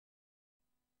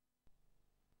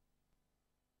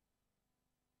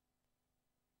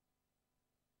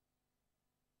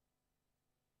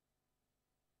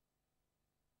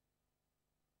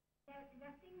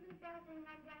bluebells and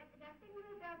dusting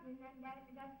bluebells and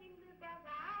dusting bluebells.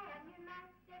 I am your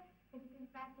master. Pit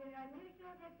faster on your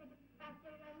shoulder, pit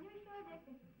faster on your shoulder,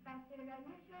 pit faster on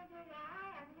your shoulder.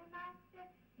 I am your master.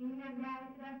 In the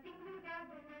dusting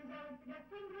bluebells and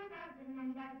dusting bluebells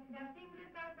and dusting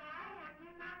bluebells. I am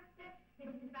your master.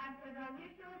 Pit faster on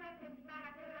your shoulder, pit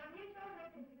faster on your shoulder,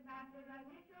 pit faster on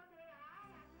your shoulder. I am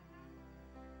your master.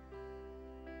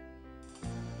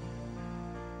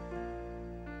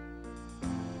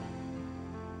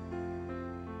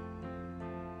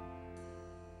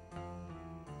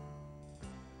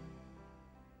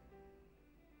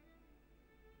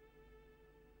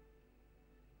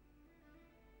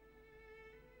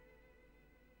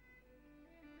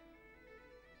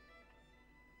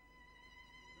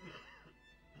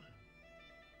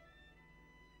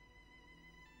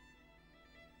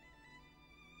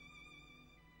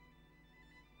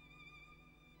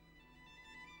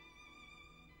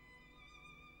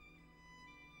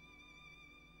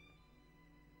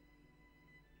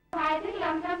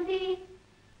 Dum-dum-dee.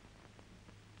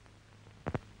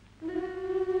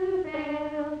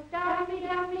 Bluebells, dummy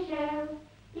shells,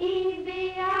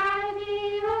 E-V-I-V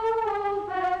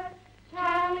over.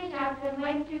 Charlie Chaplin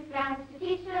went to France to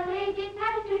teach the ladies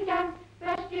how to jump.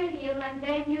 Brush your heel and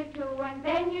then you toe and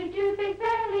then you do big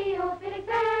belly, oh, big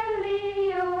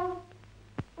belly, oh.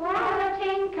 What a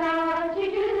tinker to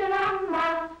do the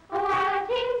rumba, oh, what a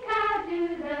tinker do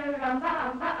the rumba,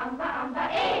 umba,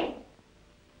 eh!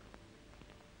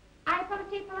 I pull a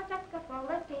tea, pull a tuska, pull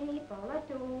a tea, pull a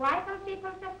two. I pull a tea,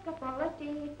 pull a tuska, pull a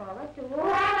tea, pull a two.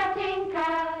 What a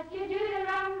tinker to do the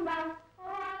rumba, oh,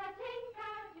 what a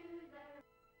tinker do the...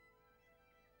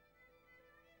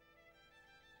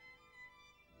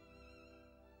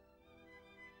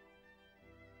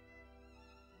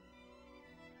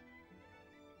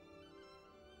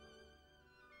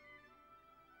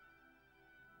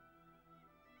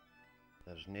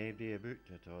 There's naebody about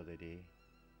it all the day,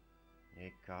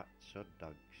 nae cats or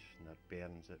dogs, nor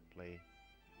bairns at play,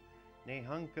 nae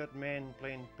hunkered men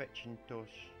playing pitch and toss,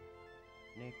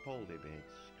 nae poldy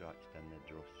beds scratched in the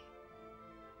dross.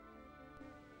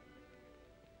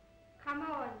 Come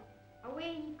on,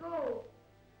 away you go.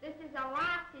 This is a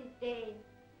lass's day.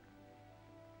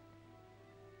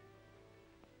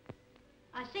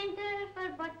 A centre for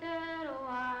butter, oh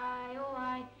I, oh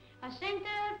I. A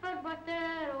centre for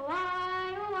butter, oh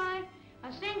I, oh I.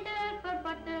 A centre for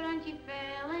butter and she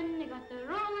fell in the gutter.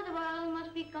 Oh, the world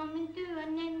must be coming to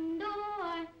an end, oh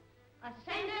I. A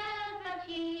centre for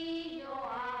cheese, oh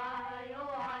I,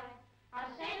 oh I. A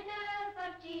centre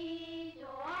for cheese,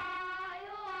 oh I,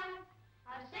 oh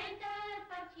I. A centre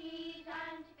for cheese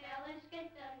and she fell in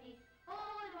skinterney.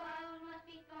 Oh, the world must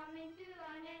be coming to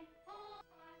an end, oh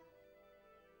I.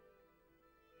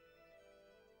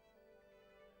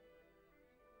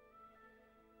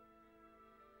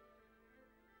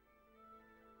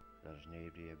 There's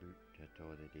naebody about it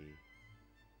all the day,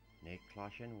 nae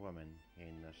clashing women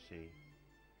hain their say,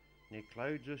 nae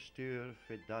clouds of stour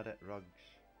fae darrit rugs,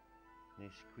 nae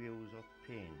squeals of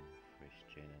pain frae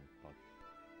straining pugs.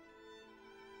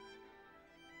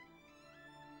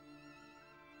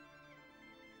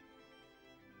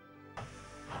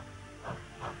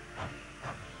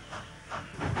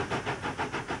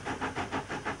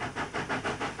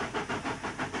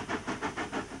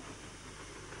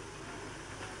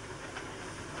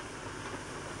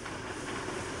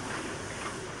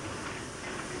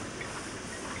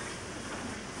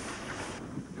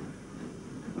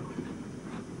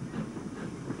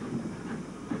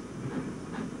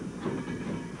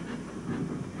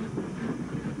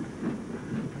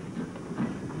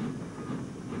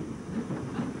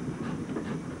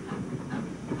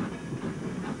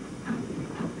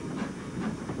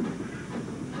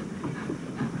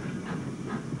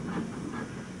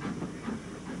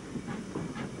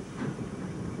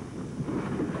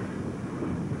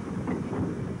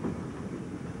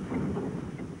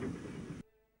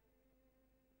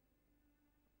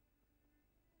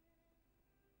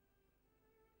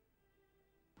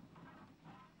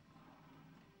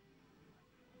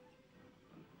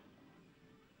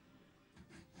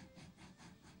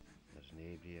 There's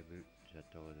naebody about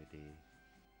it all the day,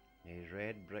 nae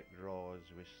red brick raws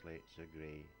with slates o'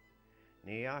 grey,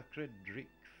 nae acrid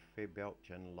dreek fae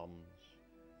belching lums,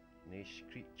 nae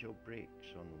screech o'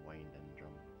 brakes on winding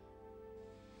drums.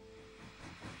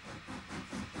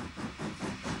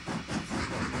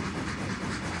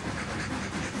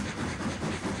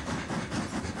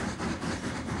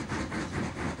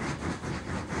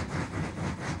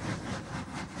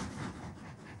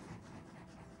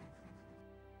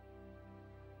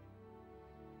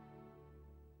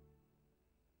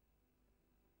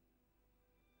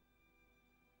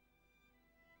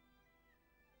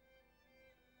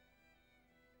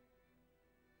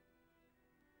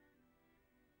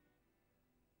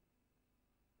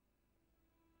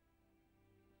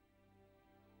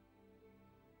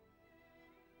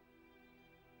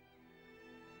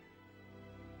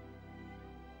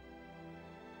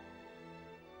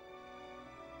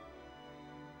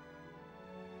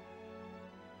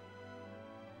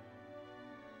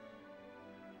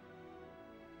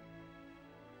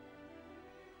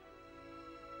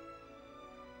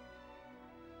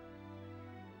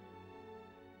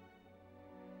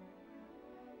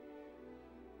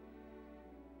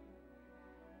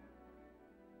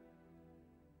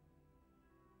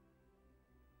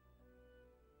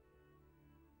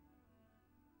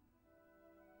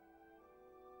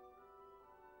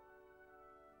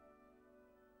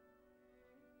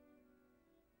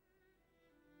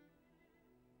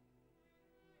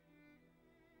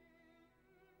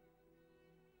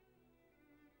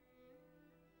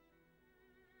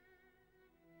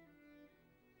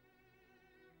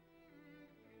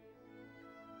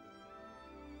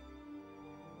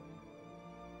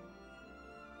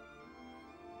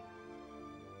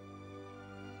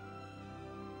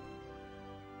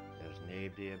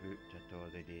 naebody about at all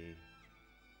the day,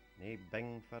 nae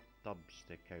bing for tubs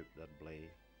to count their blay,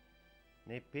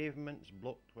 nae pavements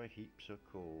blocked with heaps of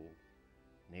coal,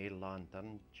 nae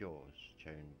lantern jaws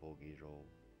chown Bogie Row.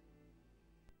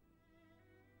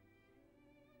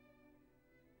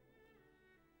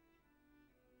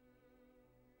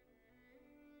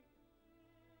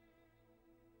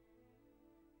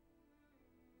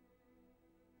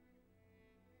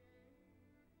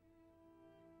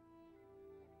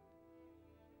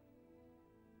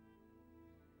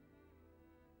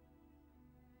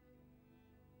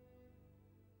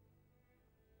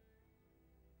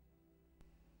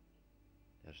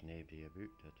 There's naebody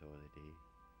about at all the day,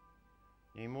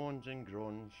 nae moans and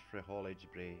groans frae Holled's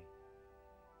Brae,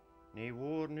 nae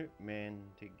worn out men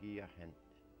to gie a hint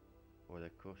o'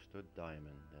 the cost o'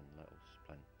 diamond and little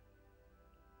splint.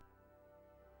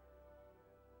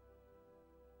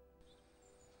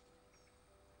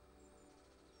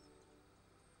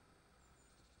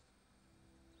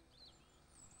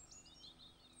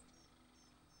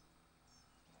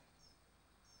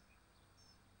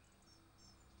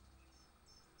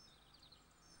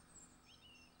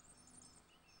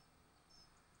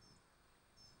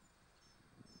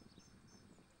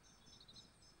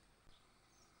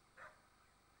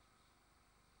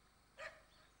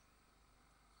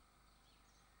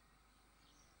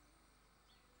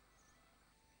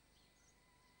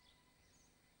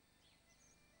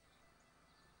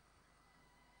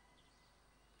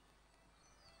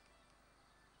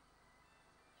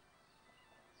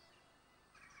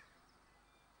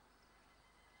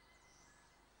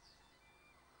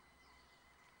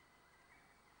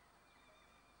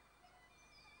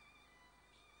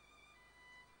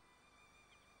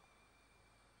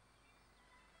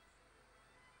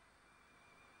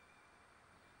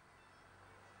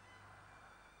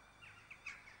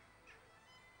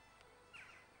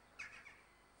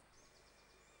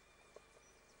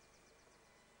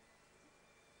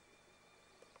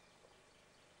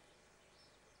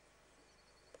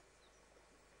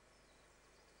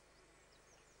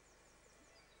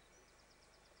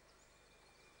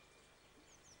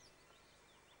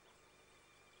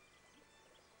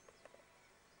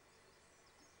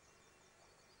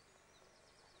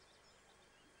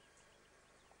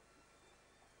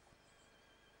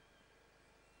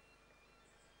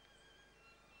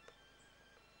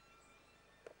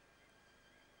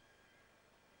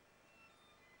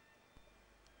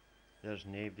 There's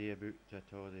naebody about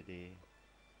at all the day,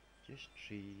 just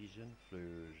trees and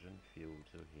flowers and fields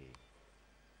o' hay.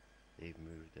 They've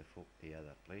moved the folk to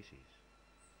other places,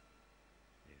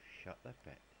 they've shut the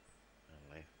pit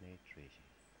and left nae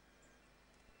traces.